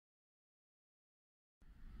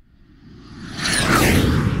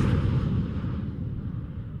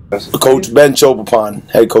Coach Ben Chopapon,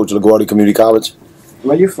 head coach of LaGuardia Community College.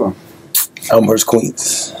 Where you from? Elmhurst,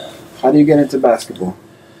 Queens. How do you get into basketball?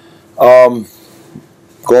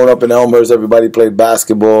 Growing up in Elmhurst, everybody played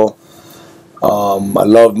basketball. I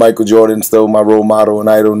love Michael Jordan, still my role model and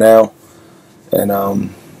idol now.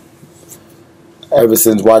 And ever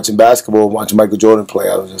since watching basketball, watching Michael Jordan play,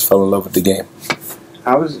 I just fell in love with the game.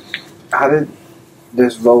 How did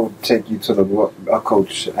this road take you to a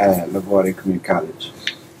coach at LaGuardia Community College?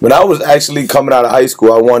 When I was actually coming out of high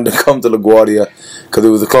school, I wanted to come to LaGuardia because it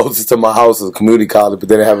was the closest to my house as a community college, but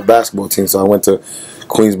they didn't have a basketball team, so I went to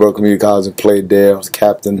Queensboro Community College and played there. I was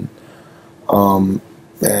captain. And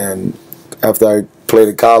after I played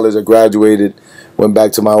at college, I graduated, went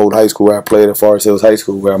back to my old high school where I played at Forest Hills High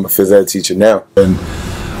School, where I'm a phys ed teacher now. And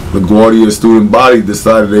LaGuardia student body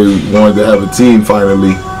decided they wanted to have a team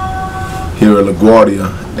finally here at LaGuardia,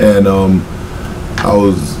 and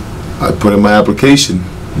I put in my application.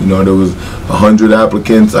 You know, there was 100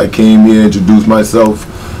 applicants. I came here, introduced myself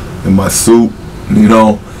in my suit, you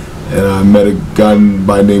know, and I met a guy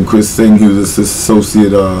by the name Chris Singh. He was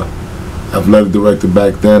associate athletic director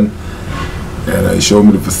back then, and he showed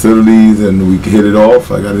me the facilities, and we hit it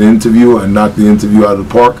off. I got an interview. I knocked the interview out of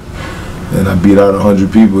the park, and I beat out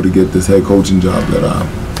 100 people to get this head coaching job that I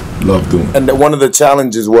love doing. And one of the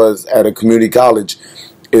challenges was at a community college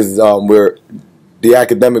is where the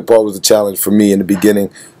academic part was a challenge for me in the beginning.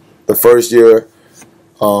 The first year,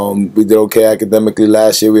 we did okay academically.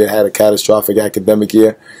 Last year, we had a catastrophic academic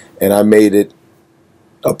year, and I made it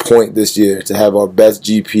a point this year to have our best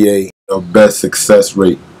GPA, our best success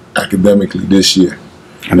rate academically this year.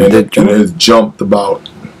 And it has jumped about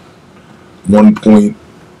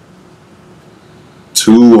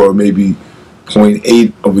 1.2 or maybe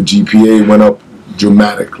 0.8 of a GPA, went up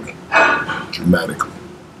dramatically.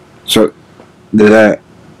 So does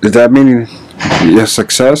that mean your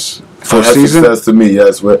success for season? Success to me,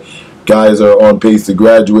 yes. Where guys are on pace to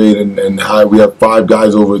graduate, and we have 5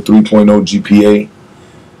 guys over 3.0 GPA.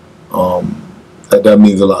 That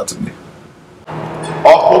means a lot to me.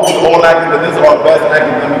 Our coaches all academic. This is our best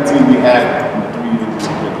academic team we had in the 3 years.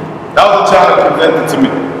 That was a challenge presented to me.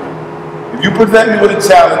 If you present me with a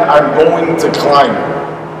challenge, I'm going to climb it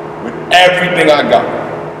with everything I got.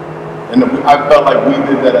 And I felt like we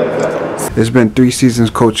did that at that. It's been 3 seasons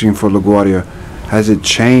coaching for LaGuardia. Has it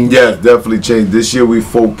changed? Yeah, it's definitely changed. This year we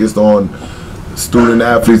focused on student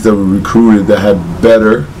athletes that were recruited that had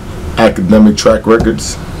better academic track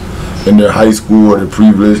records in their high school or their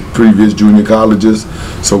previous junior colleges.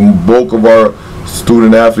 So bulk of our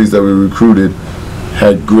student athletes that we recruited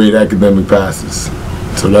had great academic passes.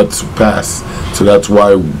 So that's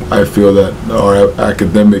why I feel that our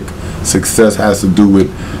academic success has to do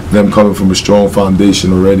with them coming from a strong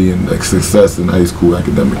foundation already and success in high school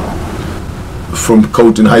academically. From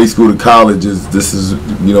coaching high school to college,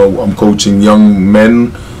 I'm coaching young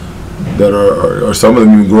men that are some of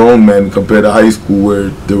them even grown men compared to high school where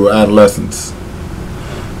they were adolescents.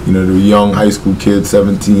 You know, they were young high school kids,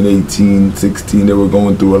 17, 18, 16, they were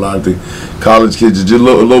going through a lot of things. College kids are just a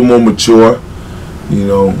little more mature, you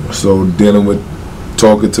know, so dealing with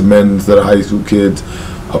talking to men instead of high school kids,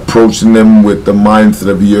 approaching them with the mindset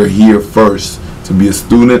of you're here first to be a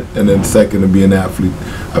student and then second to be an athlete.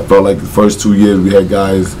 I felt like the first 2 years we had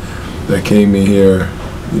guys that came in here,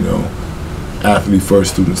 you know, athlete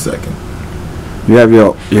first, student second. You have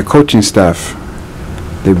your coaching staff.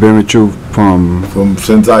 They've been with you from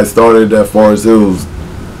since I started at Forest Hills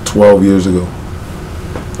 12 years ago.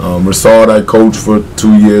 Rashad, I coached for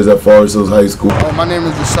 2 years at Forest Hills High School. My name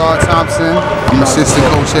is Rashad Thompson. I'm assistant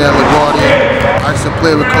coach here at LaGuardia. I used to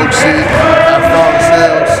play with Coach C at Forest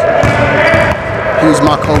Hills. He was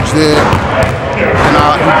my coach there. And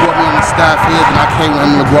he brought me on the staff here, and I came with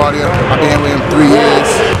him to LaGuardia. I've been here with him 3 years.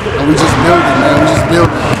 And we just building, man. We just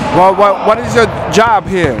building. Well, what is your job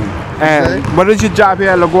here? And what is your job here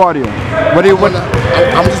at LaGuardia?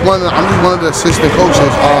 I'm just one of the assistant coaches.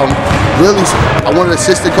 Really, I'm one of the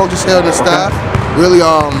assistant coaches here on the staff. Really,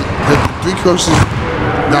 the 3 coaches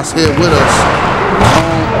that's here with us,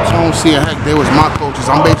 I don't see a heck. They was my coaches.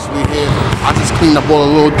 I'm basically here. I just clean up all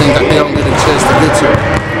the little things that they don't get a chance to get to.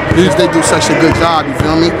 Because they do such a good job, you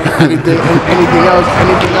feel me? Anything else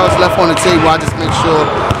left on the table, I just make sure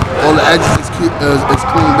all the edges is cleaned up, you know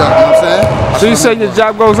what I'm saying? So you say your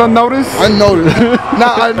job goes unnoticed? Unnoticed.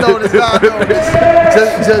 Not unnoticed, not unnoticed.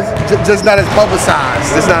 Just not as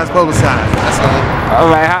publicized. Just not as publicized, that's all.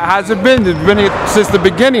 All right, how's it been? It's been here since the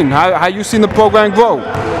beginning. How you seen the program grow?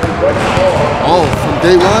 Oh, from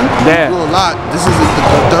day one? Yeah. We grew a lot. This is the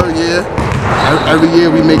 3rd year. Every year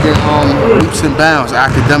we making leaps and bounds,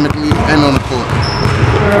 academically and on the court.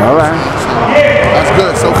 All right. That's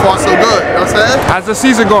good. So far, so good. You know what I'm saying? How's the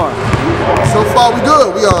season going? So far, we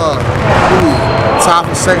good. We top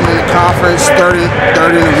and second in the conference, third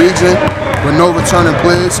in the region, with no returning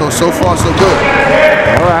players. So far, so good.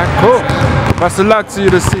 All right, cool. Best of luck to you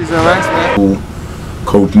this season, man.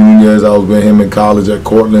 Coach Nunez, I was with him in college at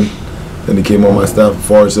Cortland. Then he came on my staff at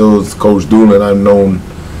Forest Hills. Coach Doolin, I've known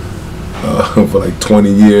for like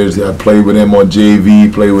 20 years. I played with him on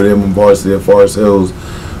JV, played with him on varsity at Forest Hills.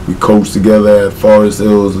 We coached together at Forest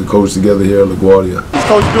Hills. We coached together here at LaGuardia. It's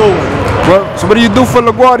Coach Doolin. Well, so what do you do for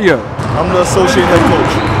LaGuardia? I'm the associate head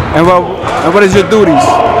coach. And what is your duties?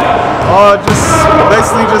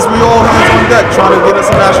 Just we all hands on deck trying to get us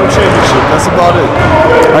a national championship. That's about it.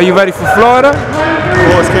 Are you ready for Florida?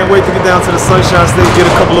 Of course, can't wait to get down to the Sunshine State, get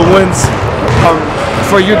a couple of wins.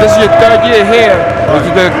 For you, this is your third year here.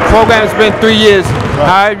 The program's been 3 years.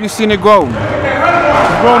 How have you seen it grow?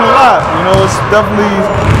 It's grown a lot. You know, it's definitely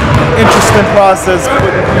an interesting process,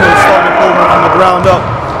 starting the program from the ground up.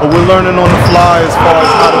 But we're learning on the fly as far as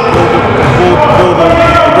how to build a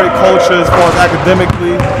great culture as far as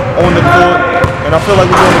academically on the court. And I feel like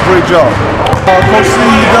we're doing a great job. Coach C,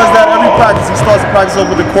 he does that every practice. He starts the practice off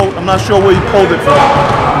with a quote. I'm not sure where he pulled it from,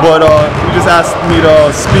 but he just asked me to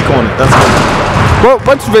speak on it. That's it. Well,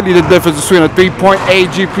 what's really the difference between a 3.8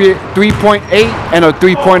 GPA, 3.8 and a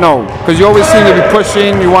 3.0? Because you always seem to be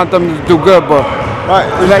pushing, you want them to do good, but right,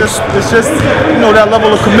 it's just that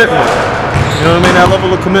level of commitment. You know what I mean? That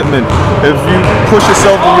level of commitment. If you push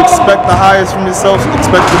yourself and you expect the highest from yourself,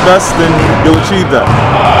 expect the best, then you'll achieve that.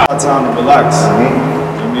 Time to relax. I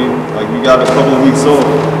mean, like we got a couple of weeks off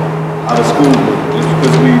out of school, but just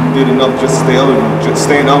because we did enough just to stay eligible. Just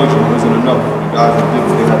staying eligible isn't enough. The guys that did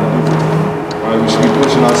what they had to do. Right? We should be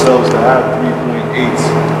pushing ourselves to have 3.8s,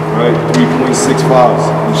 right? 3.65s.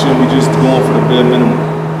 We shouldn't be just going for the bare minimum.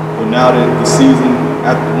 But now that the season,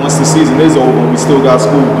 once the season is over, we still got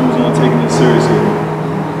school dudes on taking it seriously.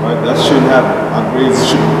 Right? That shouldn't happen. Our grades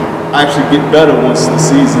should actually get better once the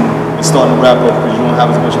season is starting to wrap up because you don't have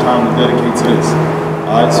as much time to dedicate to this.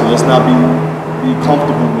 All right, so let's not be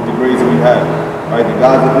comfortable with the grades that we have. All right, the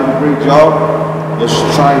guys that did a great job, let's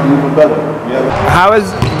try and do even better. How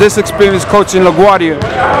has this experience coaching LaGuardia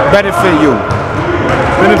benefit you?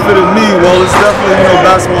 Benefited me? Well, it's definitely,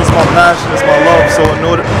 basketball is my passion, it's my love.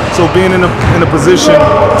 So being in a position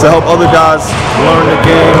to help other guys learn the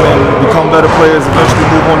game and become better players, eventually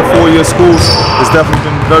move on to 4-year schools, has definitely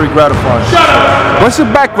been very gratifying. What's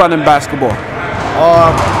your background in basketball?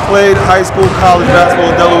 Played high school, college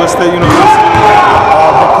basketball at Delaware State University.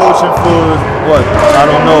 Been coaching for I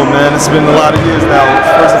don't know, man. It's been a lot of years now.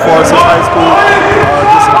 First and foremost, high school.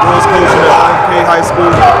 Did some girls coaching at IMK High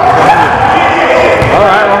School. All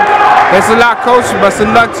right, well, thanks a lot, Coach. Best of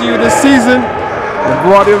luck to you this season.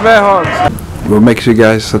 LaGuardia Redhawks. What makes you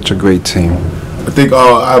guys such a great team? I think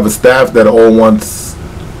I have a staff that all wants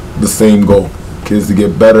the same goal. Kids to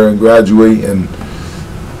get better and graduate and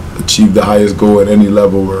achieve the highest goal at any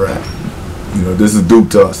level we're at. This is Duke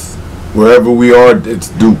to us. Wherever we are, it's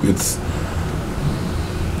Duke. It's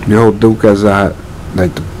you hold Duke as a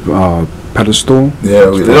pedestal.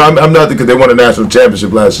 Yeah, I'm not because they won a national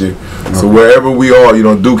championship last year. Okay. So wherever we are,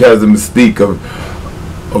 Duke has the mystique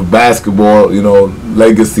of basketball,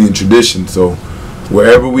 legacy and tradition. So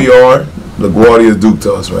wherever we are, LaGuardia is Duke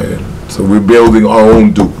to us right here. So we're building our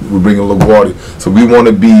own Duke. We're bringing LaGuardia. So we want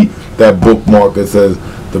to be that bookmark that says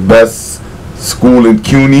the best school in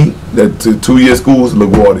CUNY, that 2-year schools,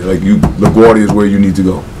 LaGuardia. LaGuardia is where you need to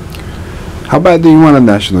go. How bad do you want a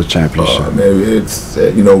national championship? Man, it's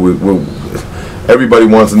everybody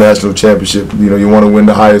wants a national championship. You want to win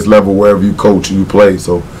the highest level wherever you coach and you play.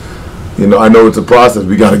 So, I know it's a process.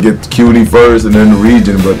 We got to get CUNY first and then the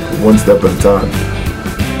region, but one step at a time.